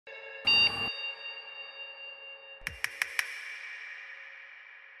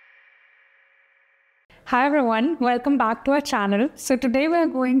Hi everyone, welcome back to our channel. So today we are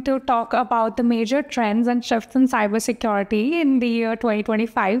going to talk about the major trends and shifts in cybersecurity in the year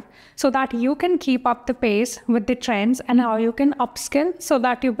 2025 so that you can keep up the pace with the trends and how you can upskill so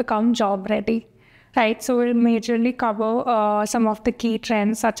that you become job ready. Right, so we'll majorly cover some of the key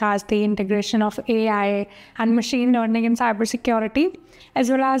trends such as the integration of AI and machine learning in cybersecurity, as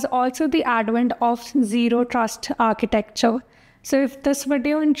well as also the advent of zero trust architecture. So if this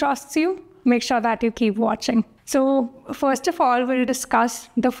video interests you, make sure that you keep watching. So first of all, we'll discuss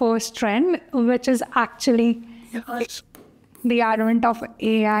the first trend, which is actually the advent of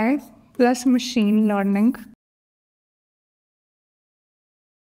AI plus machine learning.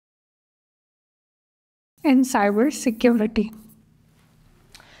 In cybersecurity.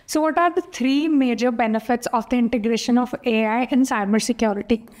 So what are the three major benefits of the integration of AI in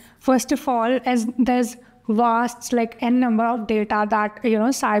cybersecurity? First of all, as there's vast n number of data that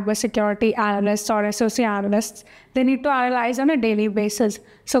cybersecurity analysts or associate analysts, they need to analyze on a daily basis.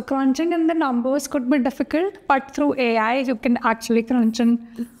 So crunching in the numbers could be difficult, but through AI you can actually crunch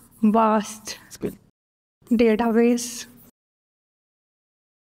in vast database.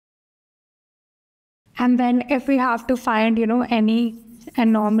 And then if we have to find any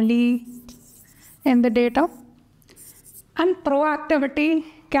anomaly in the data, and proactivity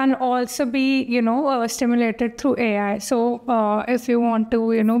can also be stimulated through AI. So if you want to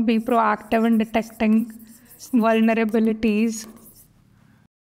be proactive in detecting vulnerabilities,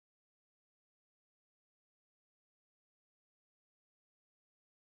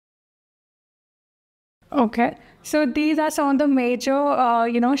 okay, so these are some of the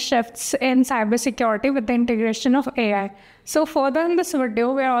major, shifts in cybersecurity with the integration of AI. So further in this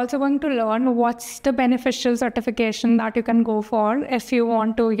video, we are also going to learn what's the beneficial certification that you can go for if you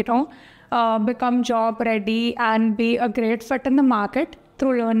want to, become job ready and be a great fit in the market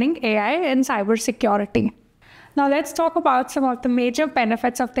through learning AI in cybersecurity. Now let's talk about some of the major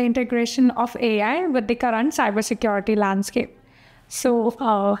benefits of the integration of AI with the current cybersecurity landscape.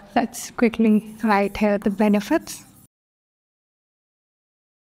 So let's quickly write here the benefits.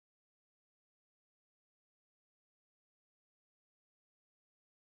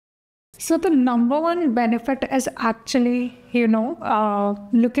 So the number one benefit is actually,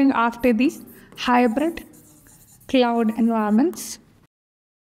 looking after these hybrid cloud environments,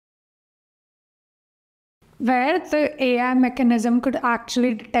 where the AI mechanism could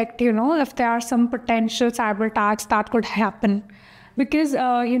actually detect, if there are some potential cyber attacks that could happen. Because,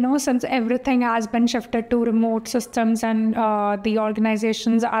 since everything has been shifted to remote systems and the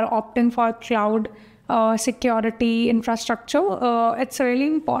organizations are opting for cloud security infrastructure, it's really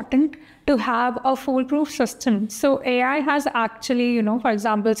important to have a foolproof system. So AI has actually, for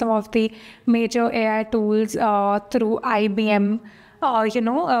example, some of the major AI tools through IBM,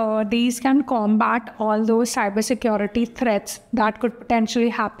 these can combat all those cybersecurity threats that could potentially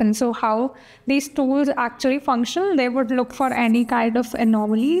happen. So how these tools actually function, they would look for any kind of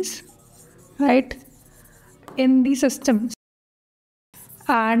anomalies, right, in the systems.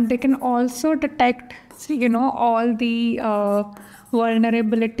 And they can also detect, all the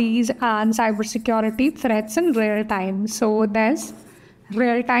vulnerabilities and cybersecurity threats in real time. So there's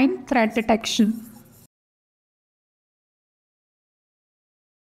real-time threat detection.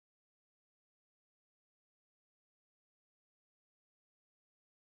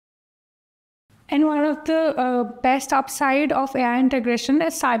 And one of the best upside of AI integration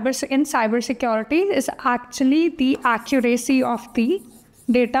is cybersecurity is actually the accuracy of the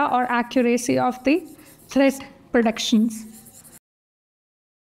data or accuracy of the threat predictions.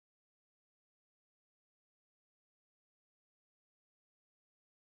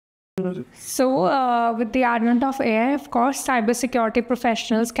 So with the advent of AI, of course, cybersecurity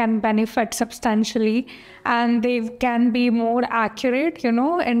professionals can benefit substantially and they can be more accurate,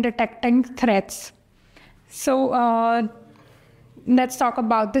 in detecting threats. So let's talk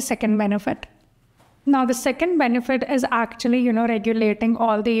about the second benefit. Now, the second benefit is actually, regulating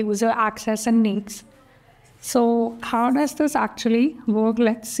all the user access and needs. So how does this actually work?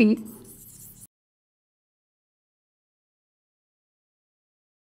 Let's see.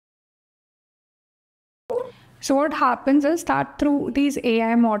 So what happens is that through these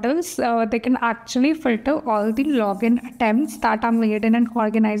AI models, they can actually filter all the login attempts that are made in an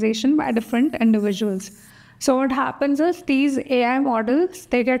organization by different individuals. So what happens is these AI models,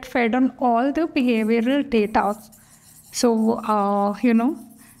 they get fed on all the behavioral data. So,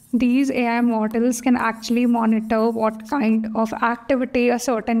 these AI models can actually monitor what kind of activity a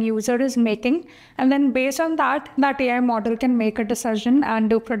certain user is making. And then based on that, that AI model can make a decision and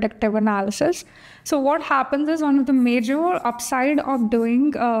do predictive analysis. So what happens is one of the major upside of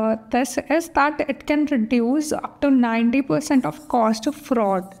doing this is that it can reduce up to 90% of cost of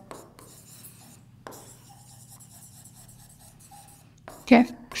fraud. Okay,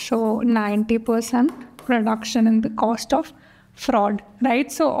 so 90% reduction in the cost of fraud,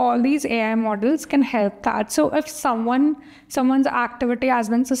 right? So all these AI models can help that. So if someone's activity has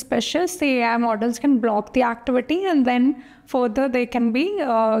been suspicious, the AI models can block the activity, and then further they can be,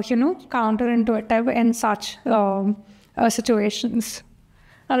 counterintuitive in such situations.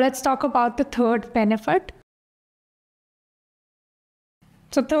 Now let's talk about the third benefit.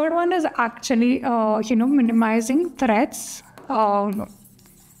 So third one is actually, minimizing threats.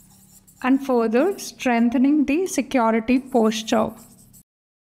 And further strengthening the security posture.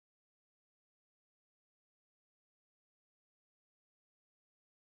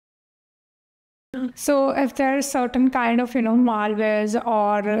 So if there is certain kind of, malwares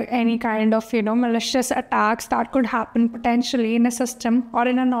or any kind of, malicious attacks that could happen potentially in a system or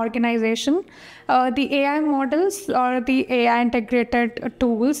in an organization, the AI models or the AI integrated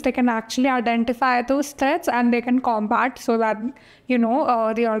tools, they can actually identify those threats and they can combat so that,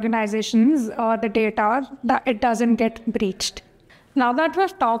 the organizations or the data, that it doesn't get breached. Now that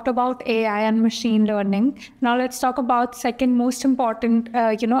we've talked about AI and machine learning, now let's talk about second most important,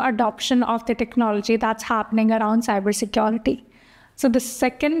 adoption of the technology that's happening around cybersecurity. So the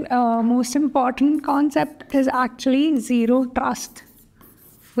second most important concept is actually zero trust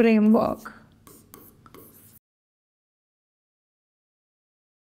framework.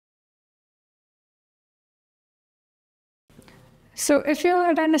 So if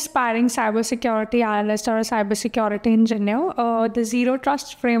you're an aspiring cybersecurity analyst or a cybersecurity engineer, the zero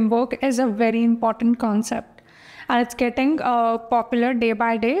trust framework is a very important concept. And it's getting popular day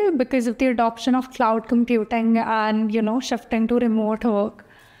by day because of the adoption of cloud computing and, shifting to remote work.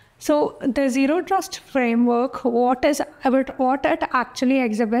 So the zero trust framework, what it actually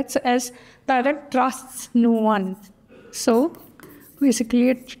exhibits is that it trusts no one. So basically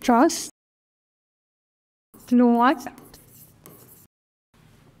it trusts no one.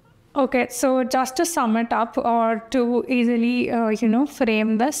 Okay, so just to sum it up or to easily,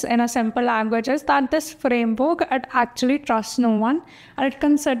 frame this in a simple language is that this framework, it actually trusts no one, and it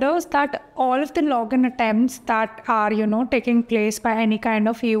considers that all of the login attempts that are, taking place by any kind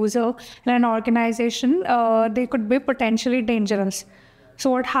of user in an organization, they could be potentially dangerous.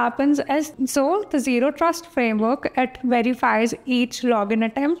 So what happens is, so the zero trust framework, it verifies each login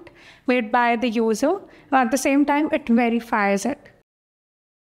attempt made by the user, but at the same time, it verifies it.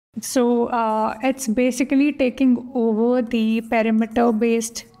 So it's basically taking over the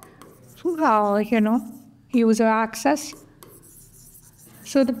perimeter-based, user access.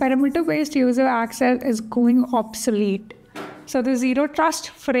 So the perimeter-based user access is going obsolete. So the zero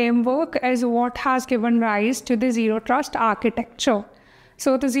trust framework is what has given rise to the zero trust architecture.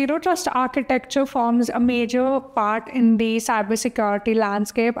 So the zero trust architecture forms a major part in the cybersecurity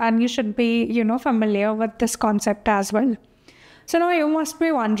landscape, and you should be, familiar with this concept as well. So now you must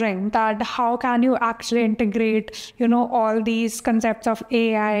be wondering that how can you actually integrate, all these concepts of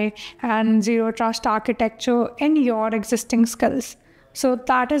AI and zero trust architecture in your existing skills. So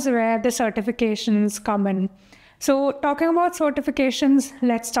that is where the certifications come in. So talking about certifications,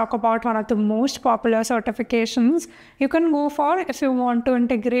 let's talk about one of the most popular certifications you can go for if you want to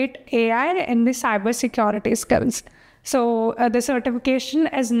integrate AI in the cybersecurity skills. So the certification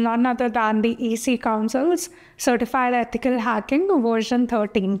is none other than the EC Council's Certified Ethical Hacking version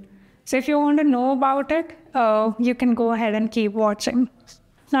 13. So if you want to know about it, you can go ahead and keep watching.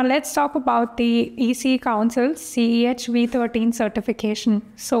 Now let's talk about the EC Council's CEHV13 certification.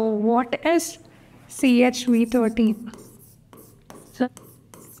 So what is CHV13?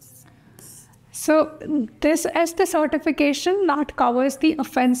 So this is the certification that covers the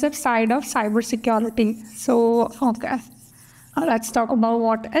offensive side of cybersecurity. So, okay, let's talk about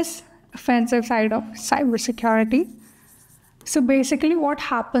what is offensive side of cybersecurity. So basically what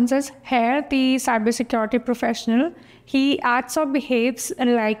happens is here the cybersecurity professional, he acts or behaves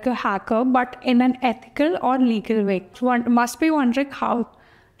like a hacker, but in an ethical or legal way. One must be wondering how.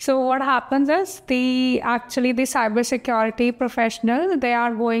 So what happens is the cybersecurity professional, they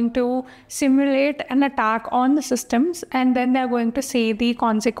are going to simulate an attack on the systems, and then they're going to see the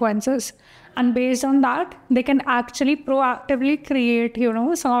consequences. And based on that, they can actually proactively create,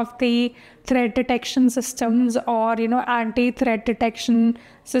 some of the threat detection systems or, anti-threat detection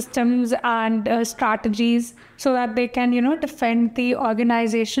systems and strategies so that they can, defend the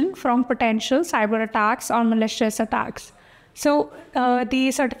organization from potential cyber attacks or malicious attacks. So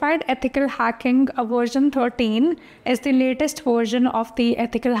the Certified Ethical Hacking version 13 is the latest version of the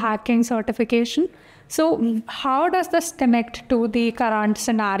ethical hacking certification. So how does this connect to the current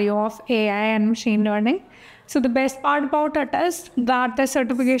scenario of AI and machine learning? So the best part about it is that the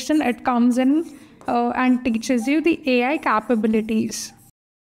certification, it comes in and teaches you the AI capabilities.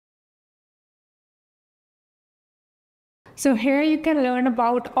 So here you can learn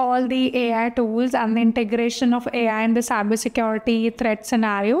about all the AI tools and the integration of AI in the cybersecurity threat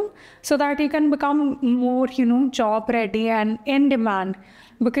scenario so that you can become more, job ready and in demand.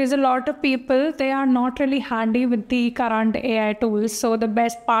 Because a lot of people, they are not really handy with the current AI tools. So the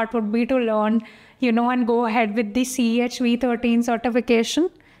best part would be to learn, and go ahead with the CHV13 certification.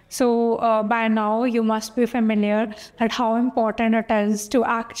 So by now you must be familiar at how important it is to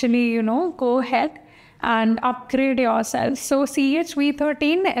actually, go ahead and upgrade yourself. So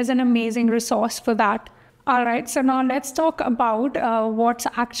CHV13 is an amazing resource for that. All right, so now let's talk about what's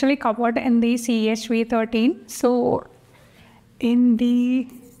actually covered in the CHV13. So in the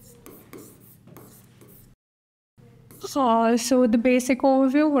so the basic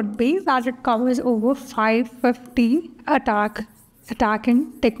overview would be that it covers over 550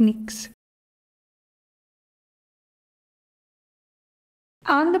 attacking techniques.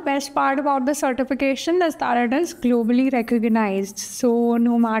 And the best part about the certification is that it is globally recognized. So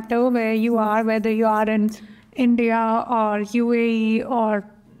no matter where you are, whether you are in India or UAE or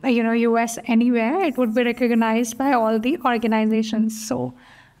US, anywhere, it would be recognized by all the organizations. So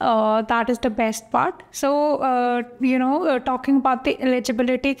that is the best part. So talking about the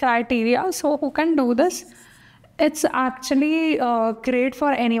eligibility criteria. So who can do this? It's actually great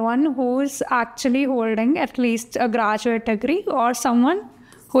for anyone who is actually holding at least a graduate degree or someone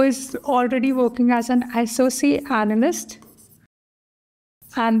who is already working as an associate analyst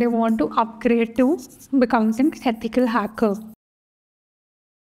and they want to upgrade to becoming an ethical hacker.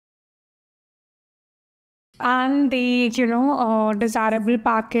 And the desirable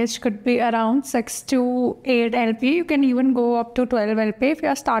package could be around 6 to 8 LP. You can even go up to 12 LP if you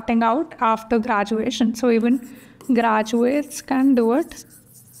are starting out after graduation. So even graduates can do it,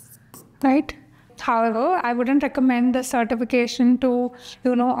 right? However, I wouldn't recommend the certification to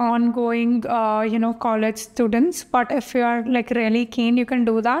ongoing college students. But if you are like really keen, you can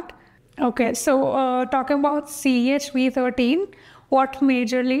do that. Okay, so talking about CHV13, what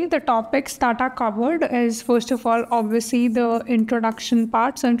majorly the topics that are covered is, first of all, obviously the introduction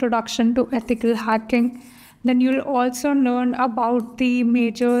parts, introduction to ethical hacking. Then you'll also learn about the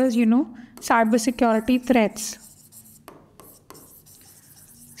major, cybersecurity threats.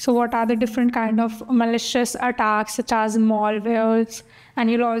 So what are the different kind of malicious attacks such as malwares, and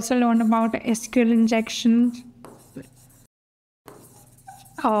you'll also learn about SQL injection.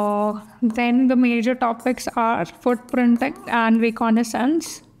 Then the major topics are footprinting and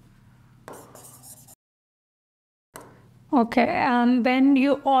reconnaissance. Okay, and then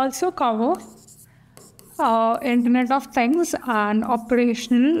you also cover Internet of Things and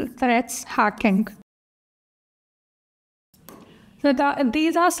operational threats hacking. So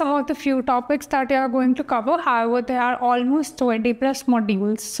these are some of the few topics that you are going to cover. However, there are almost 20 plus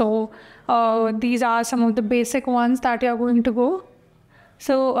modules. So these are some of the basic ones that you are going to go.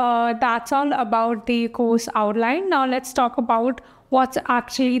 So that's all about the course outline. Now let's talk about what's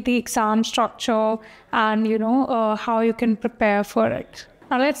actually the exam structure and how you can prepare for it.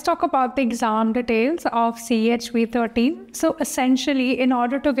 Now let's talk about the exam details of CHV13. So essentially, in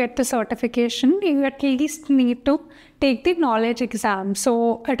order to get the certification, you at least need to take the knowledge exam.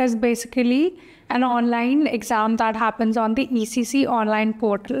 So it is basically an online exam that happens on the ECC online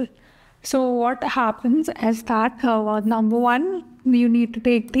portal. So what happens is that number one, you need to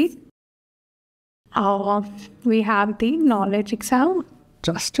take the we have the knowledge exam.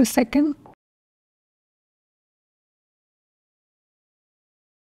 Just a second.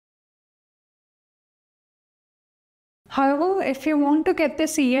 However, if you want to get the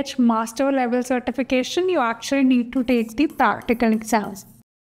CH master level certification, you actually need to take the practical exams.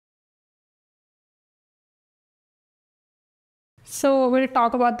 So we'll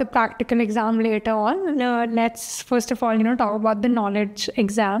talk about the practical exam later on. Let's first of all, talk about the knowledge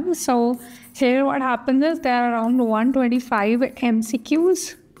exam. So here what happens is there are around 125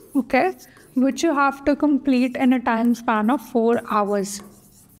 MCQs, okay, which you have to complete in a time span of 4 hours.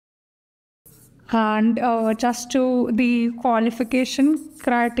 And just to the qualification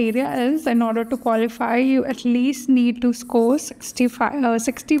criteria is, in order to qualify, you at least need to score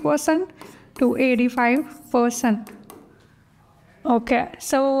 60% to 85%. Okay,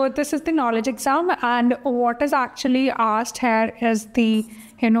 so this is the knowledge exam, and what is actually asked here is the,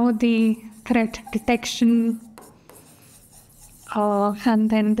 the threat detection, and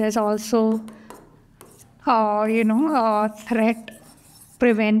then there's also, threat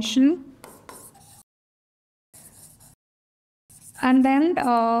prevention, and then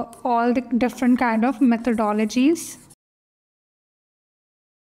all the different kind of methodologies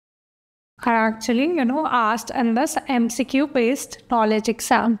are actually, asked in this MCQ-based knowledge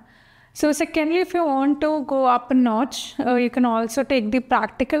exam. So secondly, if you want to go up a notch, you can also take the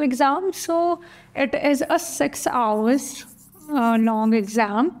practical exam. So it is a 6 hours long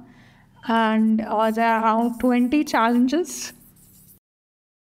exam, and there are around 20 challenges.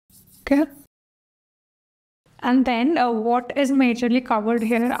 Okay. And then what is majorly covered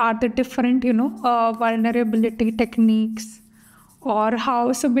here are the different, vulnerability techniques, or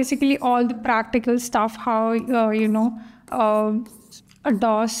how, so basically all the practical stuff, how, a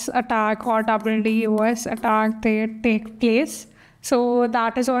DOS attack or DDoS attack, they take place. So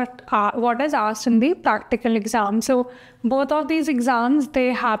that is what is asked in the practical exam. So both of these exams,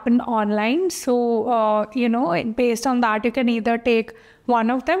 they happen online. So, based on that, you can either take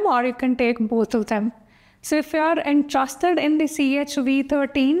one of them or you can take both of them. So if you are interested in the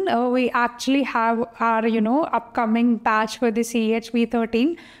CHV13, we actually have our, upcoming batch for the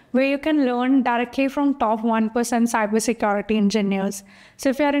CHV13, where you can learn directly from top 1% cybersecurity engineers. So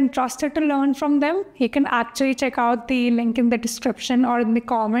if you are interested to learn from them, you can actually check out the link in the description or in the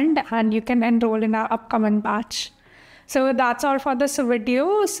comment, and you can enroll in our upcoming batch. So that's all for this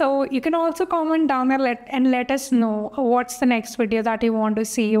video. So you can also comment down there and let us know what's the next video that you want to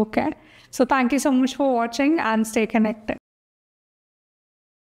see, okay? So thank you so much for watching, and stay connected.